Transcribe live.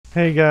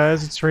Hey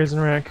guys, it's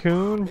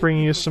RazinRakun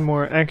bringing you some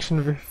more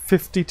Action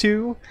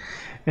 52,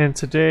 and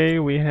today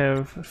we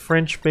have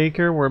French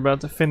Baker. We're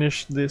about to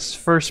finish this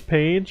first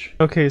page.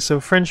 Okay, so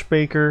French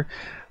Baker,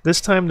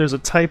 this time there's a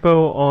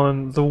typo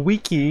on the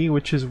wiki,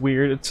 which is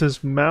weird. It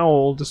says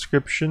Maul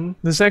description.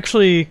 This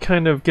actually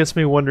kind of gets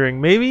me wondering,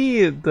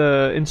 maybe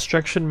the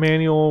instruction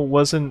manual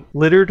wasn't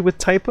littered with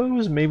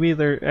typos? Maybe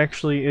there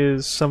actually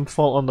is some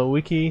fault on the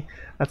wiki.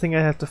 I think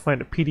I have to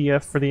find a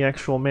PDF for the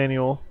actual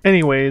manual.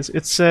 Anyways,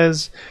 it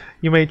says,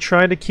 you may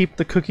try to keep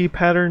the cookie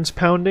patterns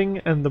pounding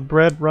and the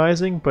bread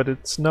rising, but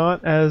it's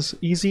not as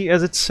easy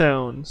as it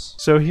sounds.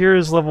 So here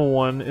is level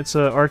 1. It's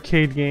an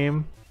arcade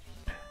game.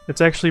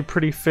 It's actually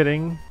pretty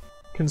fitting,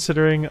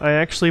 considering I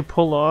actually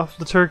pulled off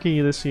the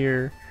turkey this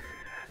year.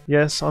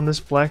 Yes, on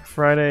this Black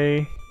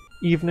Friday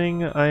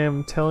evening, I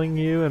am telling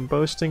you and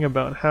boasting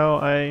about how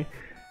I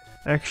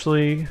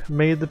actually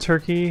made the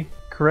turkey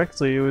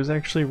correctly. It was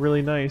actually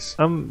really nice.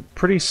 I'm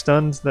pretty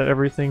stunned that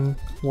everything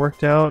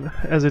worked out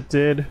as it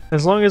did.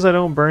 As long as I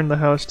don't burn the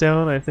house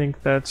down, I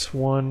think that's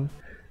one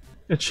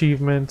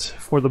achievement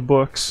for the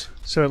books.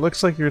 So it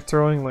looks like you're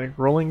throwing like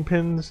rolling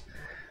pins.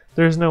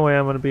 There's no way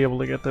I'm going to be able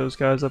to get those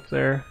guys up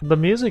there. The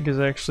music is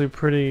actually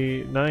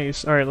pretty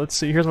nice. Alright, let's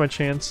see. Here's my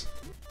chance.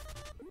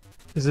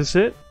 Is this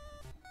it?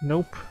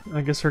 Nope.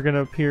 I guess they're going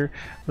to appear.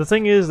 The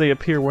thing is, they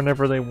appear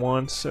whenever they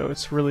want, so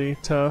it's really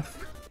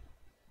tough.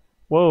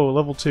 Whoa,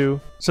 level 2.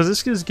 So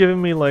this is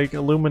giving me like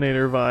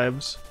Illuminator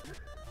vibes.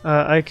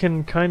 I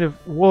can kind of...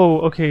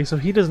 Whoa, okay, so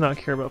he does not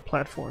care about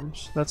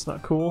platforms. That's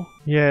not cool.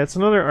 Yeah, it's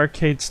another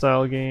arcade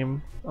style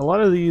game. A lot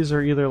of these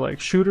are either like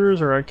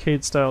shooters or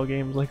arcade style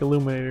games like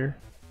Illuminator.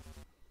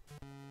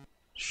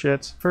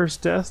 Shit.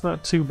 First death,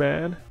 not too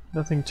bad.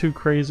 Nothing too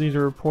crazy to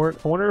report.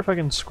 I wonder if I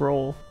can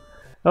scroll.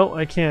 Oh,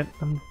 I can't.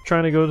 I'm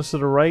trying to go to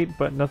the right,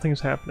 but nothing's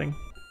happening.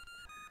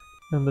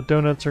 And the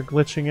donuts are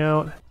glitching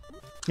out.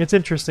 It's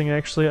interesting,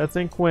 actually. I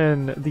think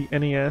when the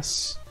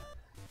NES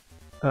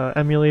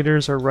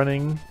emulators are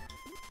running,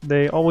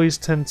 they always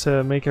tend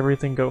to make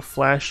everything go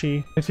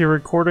flashy. If you're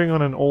recording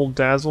on an old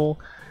Dazzle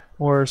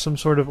or some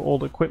sort of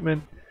old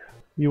equipment,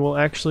 you will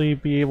actually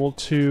be able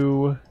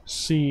to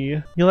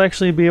see. You'll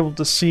actually be able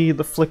to see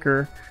the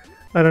flicker.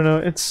 I don't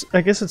know.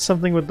 I guess it's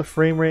something with the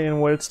frame rate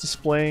and what it's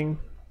displaying.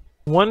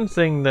 One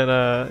thing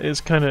that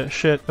is kind of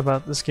shit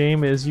about this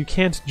game is you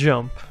can't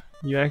jump.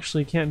 You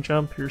actually can't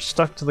jump. You're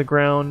stuck to the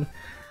ground,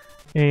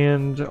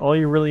 and all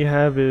you really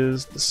have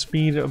is the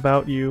speed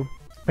about you.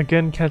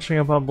 Again, catching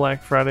up on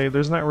Black Friday,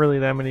 there's not really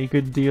that many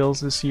good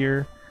deals this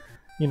year.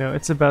 You know,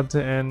 it's about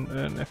to end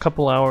in a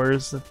couple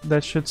hours.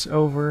 That shit's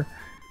over,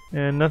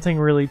 and nothing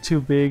really too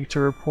big to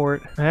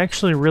report. I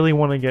actually really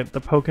want to get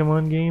the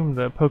Pokemon game,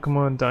 the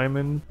Pokemon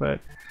Diamond,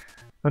 but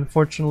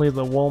unfortunately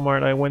the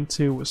Walmart I went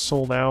to was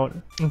sold out.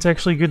 It's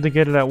actually good to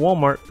get it at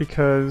Walmart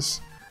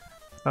because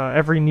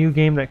every new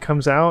game that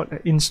comes out,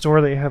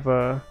 in-store they have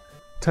a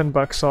 10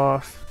 bucks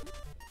off.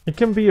 It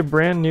can be a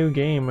brand new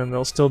game and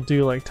they'll still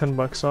do like 10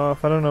 bucks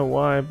off. I don't know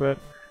why, but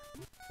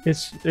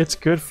it's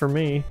good for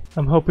me.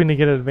 I'm hoping to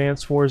get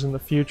Advance Wars in the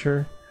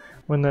future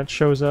when that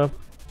shows up.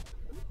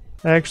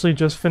 I actually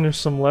just finished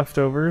some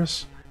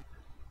leftovers.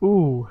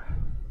 Ooh,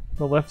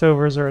 the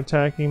leftovers are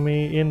attacking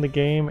me in the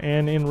game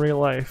and in real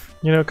life.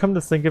 You know, come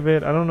to think of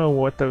it, I don't know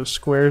what those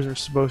squares are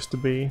supposed to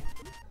be.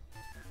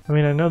 I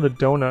mean, I know the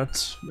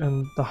donuts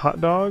and the hot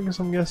dogs,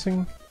 I'm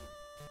guessing.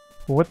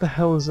 But what the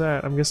hell is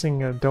that? I'm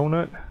guessing a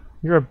donut?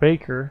 You're a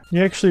baker.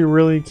 You actually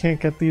really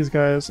can't get these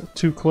guys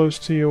too close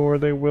to you or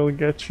they will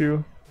get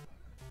you.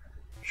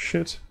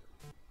 Shit.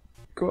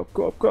 Go up,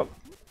 go up, go up.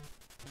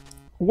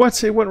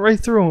 What? It went right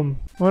through him.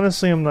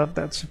 Honestly, I'm not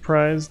that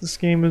surprised. This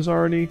game has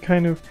already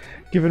kind of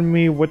given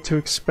me what to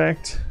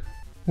expect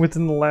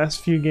within the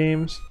last few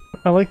games.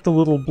 I like the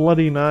little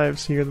bloody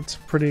knives here. That's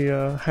pretty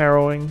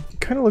harrowing.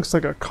 It kind of looks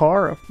like a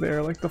car up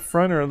there, like the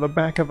front or the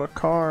back of a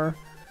car.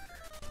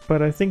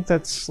 But I think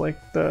that's like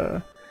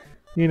the,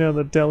 you know,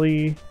 the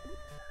deli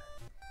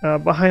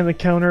behind the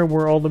counter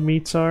where all the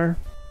meats are.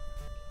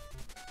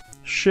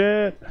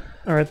 Shit.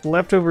 Alright, the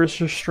leftovers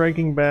are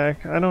striking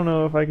back. I don't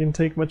know if I can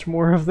take much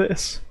more of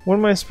this. What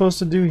am I supposed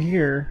to do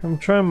here? I'm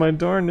trying my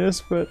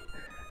darndest, but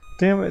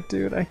damn it,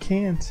 dude, I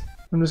can't.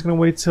 I'm just gonna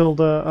wait till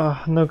the,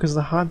 no, because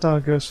the hot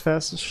dog goes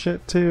fast as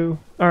shit too.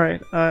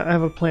 Alright, I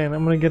have a plan.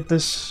 I'm gonna get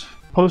this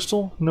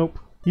postal. Nope.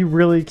 You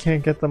really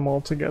can't get them all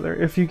together.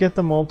 If you get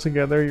them all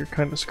together, you're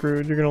kinda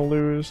screwed. You're gonna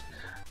lose.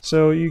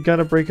 So you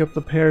gotta break up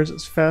the pairs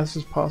as fast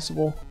as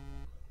possible.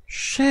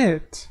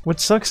 Shit!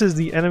 What sucks is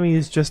the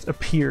enemies just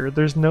appear.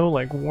 There's no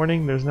like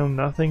warning, there's no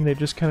nothing, they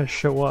just kinda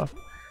show up.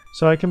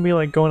 So I can be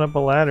like going up a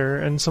ladder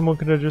and someone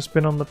could have just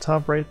been on the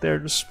top right there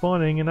just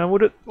spawning and I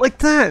would've like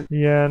that!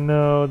 Yeah,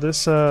 no,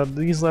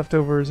 these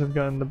leftovers have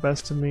gotten the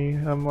best of me.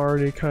 I'm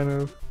already kind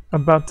of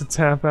about to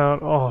tap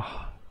out. Oh,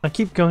 I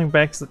keep going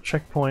back to the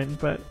checkpoint,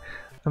 but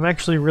I'm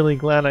actually really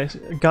glad I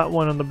got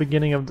one on the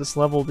beginning of this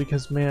level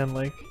because man,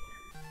 like,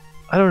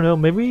 I don't know,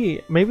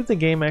 maybe the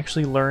game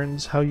actually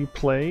learns how you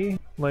play.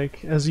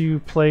 Like, as you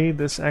play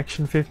this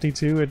Action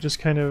 52, it just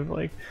kind of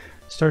like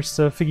starts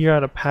to figure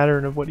out a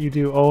pattern of what you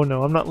do. Oh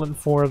no, I'm not letting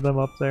 4 of them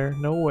up there.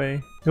 No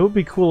way. It would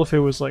be cool if it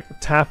was like a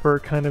tapper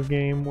kind of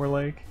game where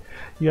like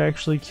you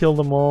actually kill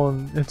them all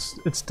and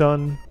it's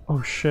done.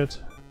 Oh shit.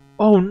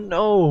 Oh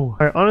no!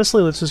 Alright,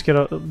 honestly, let's just get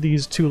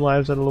these 2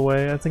 lives out of the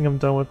way. I think I'm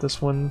done with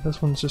this one.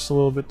 This one's just a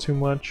little bit too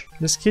much.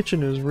 This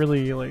kitchen is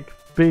really like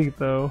big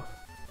though.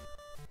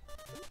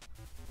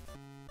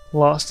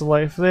 Lost a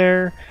life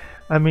there.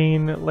 I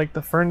mean, like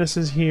the furnace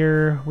is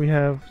here. We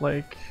have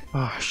like,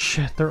 oh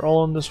shit, they're all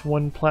on this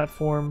one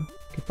platform.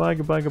 Goodbye,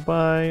 goodbye,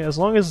 goodbye. As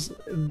long as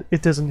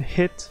it doesn't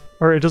hit,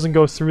 or it doesn't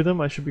go through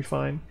them, I should be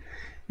fine.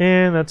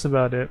 And that's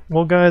about it.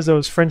 Well guys, that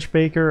was French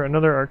Baker,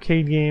 another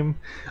arcade game.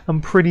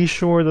 I'm pretty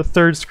sure the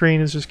 3rd screen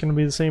is just going to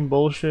be the same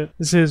bullshit.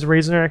 This is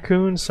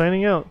RazinRakun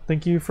signing out.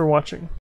 Thank you for watching.